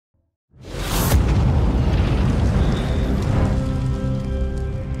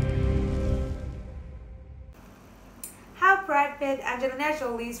Pitt and Angelina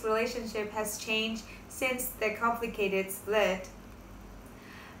Jolie's relationship has changed since their complicated split.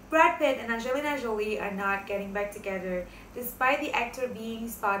 Brad Pitt and Angelina Jolie are not getting back together, despite the actor being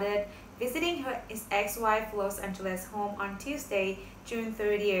spotted visiting his ex-wife Los Angeles home on Tuesday, June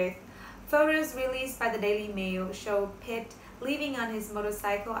 30th. Photos released by the Daily Mail show Pitt leaving on his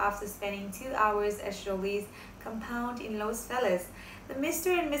motorcycle after spending 2 hours at Jolie's compound in Los Feliz. The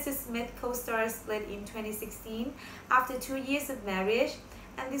Mr. and Mrs. Smith co-stars split in 2016 after 2 years of marriage,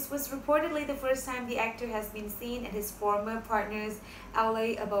 and this was reportedly the first time the actor has been seen at his former partner's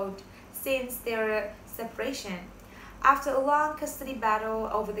LA abode since their separation. After a long custody battle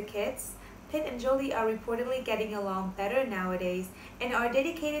over the kids, Pitt and Jolie are reportedly getting along better nowadays and are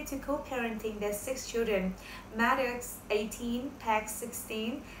dedicated to co-parenting their 6 children: Maddox 18, Pax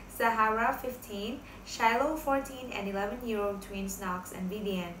 16, Sahara 15, Shiloh 14, and 11-year-old twins Knox and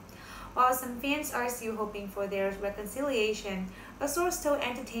Vivian. While some fans are still hoping for their reconciliation, a source told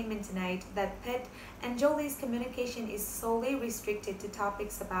Entertainment Tonight that Pitt and Jolie's communication is solely restricted to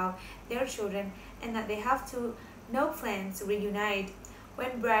topics about their children and that they have no plans to reunite.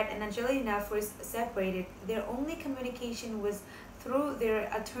 When Brad and Angelina first separated, their only communication was through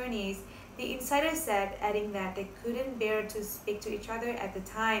their attorneys, the insider said, adding that they couldn't bear to speak to each other at the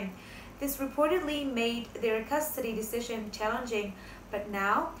time. This reportedly made their custody decision challenging, but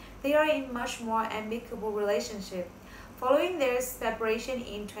now they are in a much more amicable relationship. Following their separation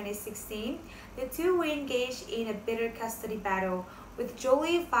in 2016, the two were engaged in a bitter custody battle, with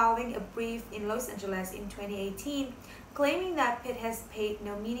Jolie filing a brief in Los Angeles in 2018 claiming that Pitt has paid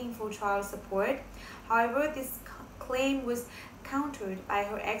no meaningful child support. However, this claim was countered by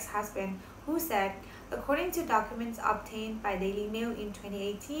her ex-husband, who said, according to documents obtained by Daily Mail in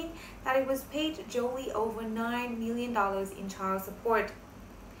 2018, that it was paid Jolie over $9 million in child support.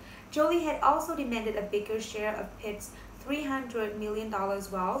 Jolie had also demanded a bigger share of Pitt's $300 million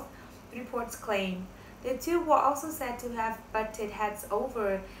wealth, reports claim. The two were also said to have butted heads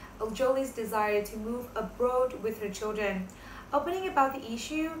over Jolie's desire to move abroad with her children. Opening about the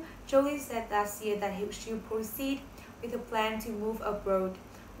issue, Jolie said last year that she'll proceed with a plan to move abroad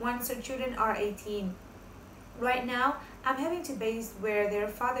once her children are 18. Right now, I'm having to base where their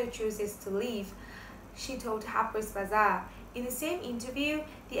father chooses to live, she told Harper's Bazaar. In the same interview,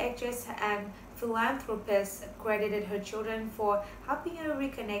 the actress and philanthropist credited her children for helping her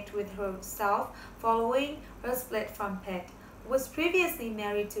reconnect with herself following her split from Pitt, who was previously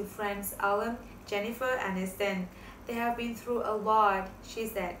married to Friends alum Jennifer Aniston. They have been through a lot, she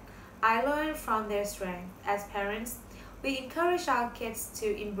said. I learned from their strength. As parents, we encourage our kids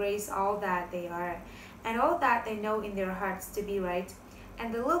to embrace all that they are and all that they know in their hearts to be right,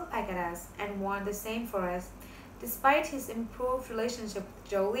 and they look back at us and want the same for us. Despite his improved relationship with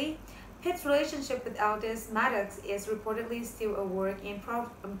Jolie, Pitt's relationship with eldest Maddox is reportedly still a work in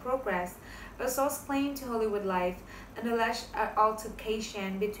progress. A source claimed to Hollywood Life an alleged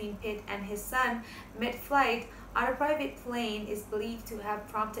altercation between Pitt and his son mid-flight on a private plane is believed to have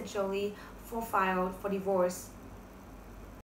prompted Jolie to file for divorce.